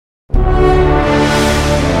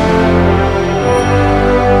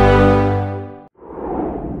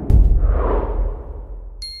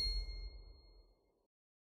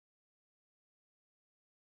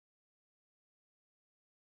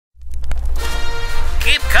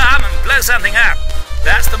keep calm and blow something up.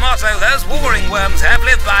 That's the motto those warring worms have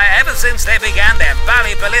lived by ever since they began their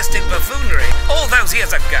bally ballistic buffoonery all those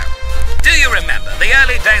years ago. Do you remember the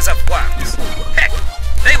early days of worms? Heck,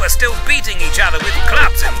 they were still beating each other with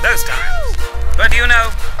clubs in those times. But you know,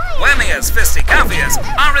 Wormias Fisticuffias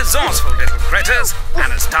are resourceful little critters,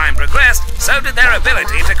 and as time progressed, so did their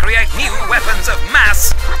ability to create new weapons of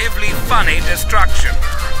massively funny destruction.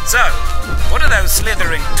 So, what are those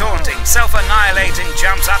slithering, taunting, self-annihilating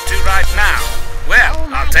chumps up to right now? Well,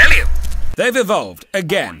 I'll tell you. They've evolved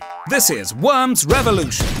again. This is Worms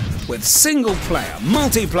Revolution, with single-player,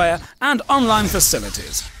 multiplayer, and online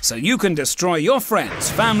facilities, so you can destroy your friends,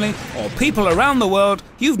 family, or people around the world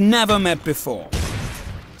you've never met before.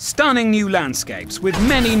 Stunning new landscapes with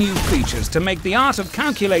many new features to make the art of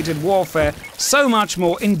calculated warfare so much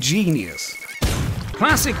more ingenious.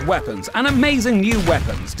 Classic weapons and amazing new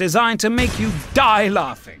weapons designed to make you die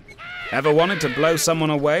laughing. Ever wanted to blow someone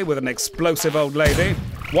away with an explosive old lady?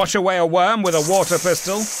 Wash away a worm with a water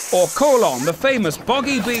pistol? Or call on the famous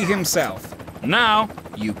Boggy Bee himself? Now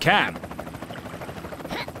you can.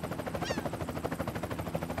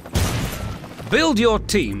 Build your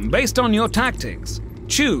team based on your tactics.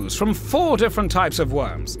 Choose from 4 different types of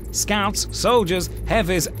worms: scouts, soldiers,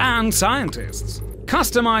 heavies, and scientists.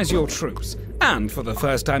 Customize your troops. And for the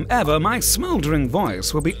first time ever, my smouldering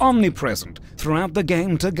voice will be omnipresent throughout the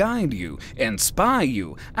game to guide you, inspire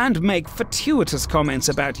you, and make fortuitous comments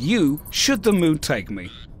about you should the mood take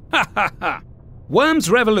me. Ha ha ha!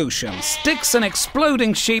 Worms Revolution sticks an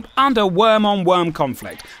exploding sheep under worm-on-worm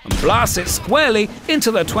conflict and blasts it squarely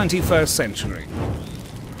into the 21st century.